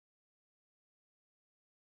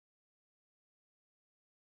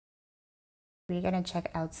We're gonna check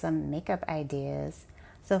out some makeup ideas.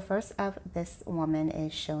 So first up, this woman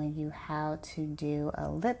is showing you how to do a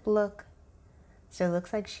lip look. So it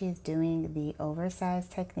looks like she's doing the oversized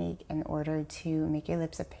technique in order to make your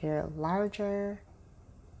lips appear larger.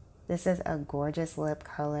 This is a gorgeous lip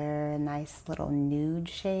color, a nice little nude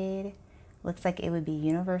shade. Looks like it would be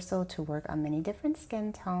universal to work on many different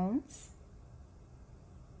skin tones.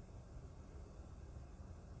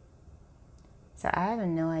 So I have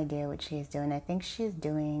no idea what she is doing. I think she's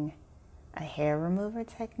doing a hair remover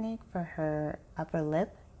technique for her upper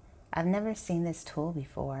lip. I've never seen this tool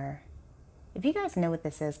before. If you guys know what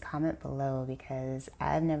this is, comment below because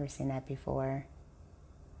I've never seen that before.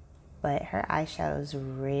 But her eyeshadow is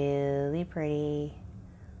really pretty.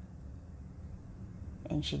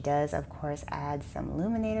 And she does, of course, add some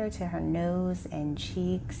illuminator to her nose and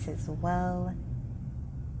cheeks as well.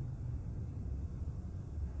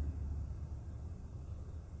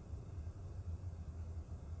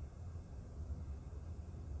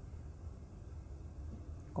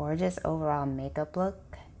 Gorgeous overall makeup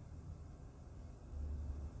look.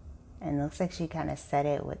 And looks like she kind of set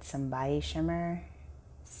it with some body shimmer.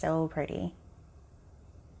 So pretty.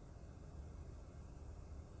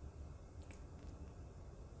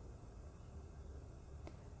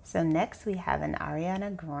 So next we have an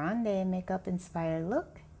Ariana Grande makeup inspired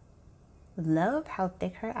look. Love how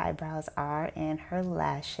thick her eyebrows are and her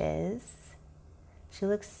lashes. She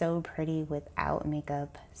looks so pretty without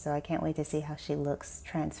makeup, so I can't wait to see how she looks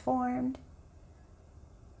transformed.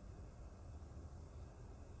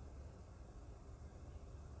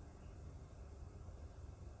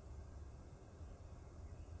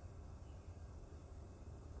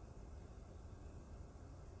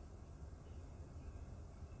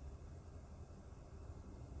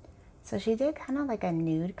 So she did kind of like a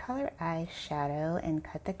nude color eyeshadow and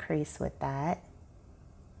cut the crease with that.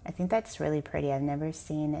 I think that's really pretty. I've never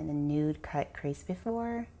seen a nude cut crease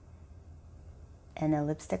before. And the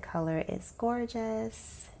lipstick color is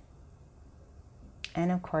gorgeous.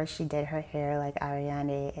 And of course she did her hair like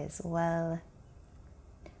Ariana as well.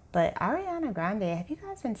 But Ariana Grande, have you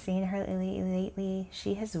guys been seeing her lately?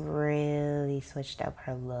 She has really switched up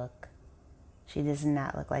her look. She does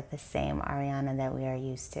not look like the same Ariana that we are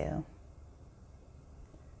used to.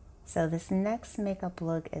 So this next makeup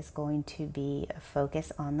look is going to be a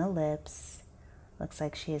focus on the lips. Looks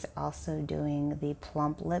like she is also doing the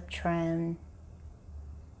plump lip trim.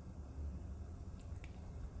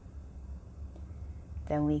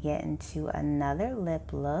 Then we get into another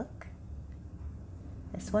lip look.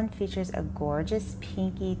 This one features a gorgeous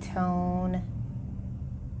pinky tone.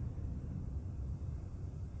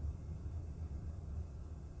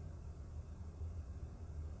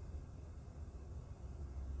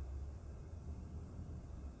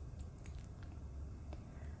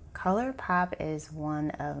 ColourPop is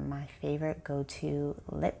one of my favorite go-to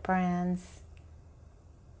lip brands,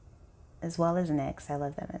 as well as NYX. I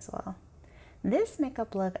love them as well. This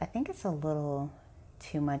makeup look, I think it's a little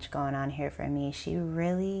too much going on here for me. She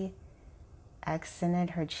really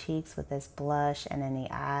accented her cheeks with this blush and then the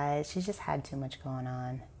eyes. She just had too much going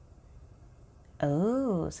on.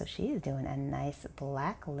 Oh, so she is doing a nice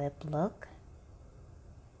black lip look.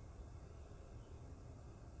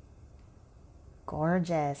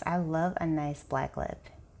 Gorgeous. I love a nice black lip,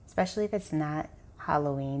 especially if it's not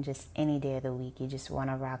Halloween, just any day of the week. You just want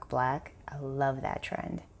to rock black. I love that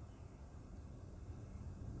trend.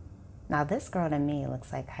 Now this girl to me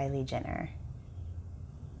looks like Kylie Jenner.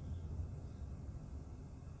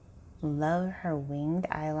 Love her winged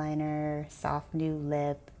eyeliner, soft nude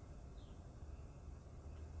lip.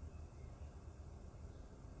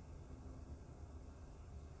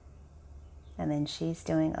 And then she's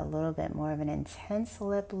doing a little bit more of an intense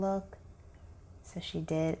lip look. So she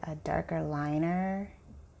did a darker liner.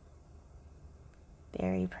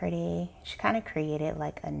 Very pretty. She kind of created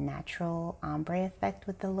like a natural ombre effect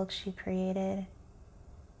with the look she created.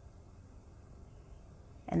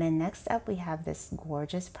 And then next up we have this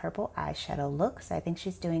gorgeous purple eyeshadow look. So I think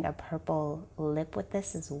she's doing a purple lip with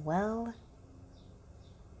this as well.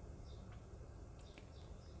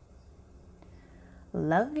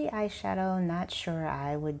 Love the eyeshadow. Not sure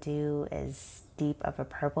I would do as deep of a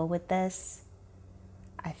purple with this.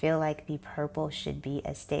 I feel like the purple should be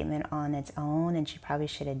a statement on its own, and she probably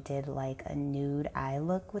should have did like a nude eye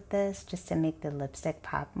look with this just to make the lipstick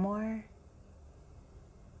pop more.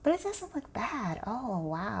 But it doesn't look bad. Oh,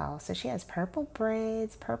 wow. So she has purple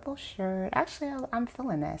braids, purple shirt. Actually, I'm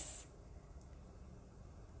feeling this.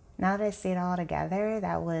 Now that I see it all together,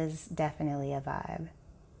 that was definitely a vibe.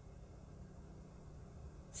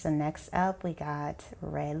 So next up, we got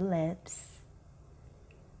red lips.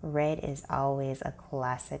 Red is always a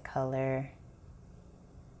classic color.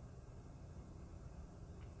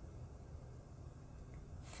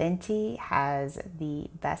 Fenty has the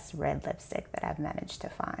best red lipstick that I've managed to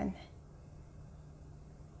find.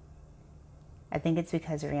 I think it's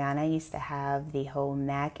because Rihanna used to have the whole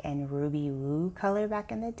MAC and Ruby Woo color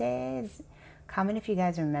back in the days. Comment if you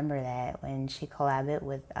guys remember that when she collabed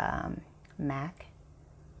with MAC.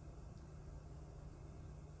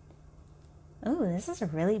 Ooh, this is a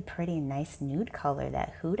really pretty nice nude color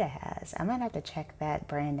that Huda has. I might have to check that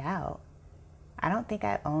brand out. I don't think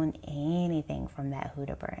I own anything from that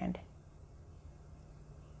Huda brand.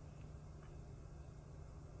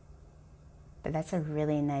 But that's a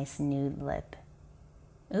really nice nude lip.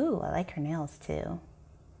 Ooh, I like her nails too.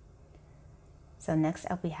 So next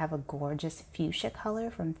up we have a gorgeous fuchsia color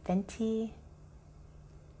from Fenty.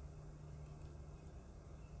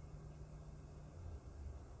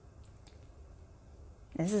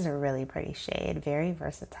 This is a really pretty shade, very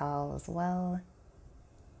versatile as well.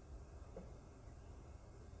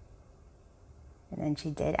 And then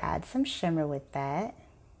she did add some shimmer with that.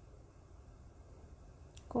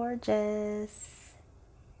 Gorgeous.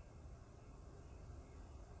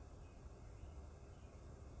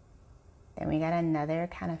 Then we got another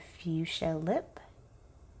kind of fuchsia lip.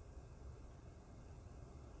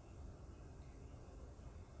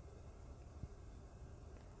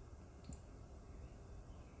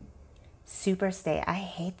 Super Stay. I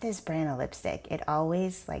hate this brand of lipstick. It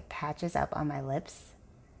always like patches up on my lips.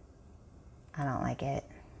 I don't like it.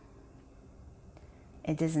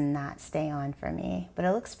 It does not stay on for me, but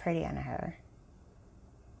it looks pretty on her.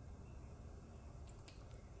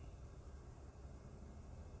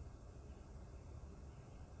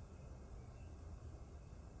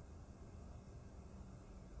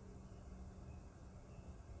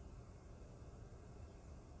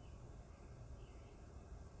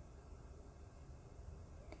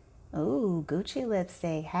 Ooh, Gucci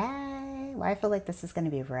lipstick. Hey, why I feel like this is going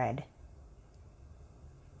to be red.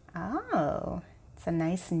 Oh, it's a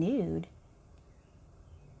nice nude.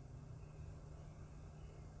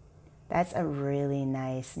 That's a really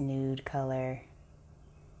nice nude color.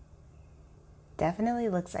 Definitely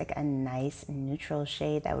looks like a nice neutral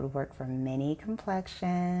shade that would work for many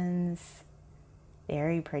complexions.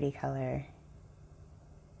 Very pretty color.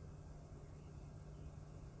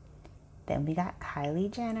 Then we got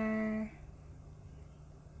Kylie Jenner.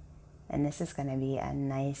 And this is going to be a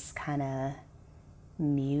nice kind of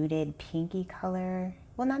muted pinky color.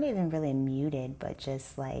 Well, not even really muted, but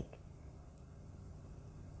just like,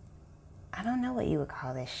 I don't know what you would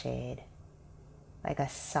call this shade. Like a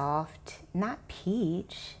soft, not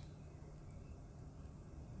peach.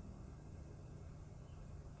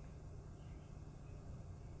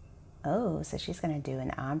 Oh, so she's going to do an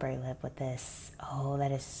ombre lip with this. Oh,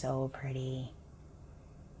 that is so pretty.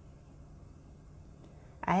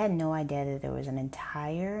 I had no idea that there was an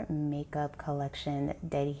entire makeup collection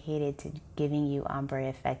dedicated to giving you ombre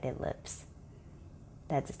affected lips.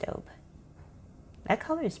 That's dope. That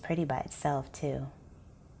color is pretty by itself too.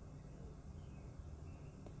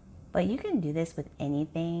 But you can do this with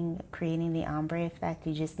anything, creating the ombre effect.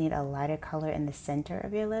 You just need a lighter color in the center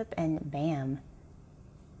of your lip and bam.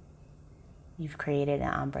 You've created an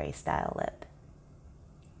ombre style lip.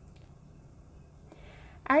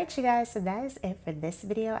 Alright you guys, so that is it for this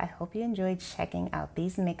video. I hope you enjoyed checking out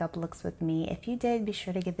these makeup looks with me. If you did, be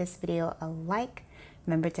sure to give this video a like.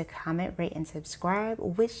 Remember to comment, rate, and subscribe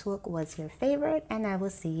which look was your favorite, and I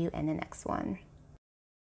will see you in the next one.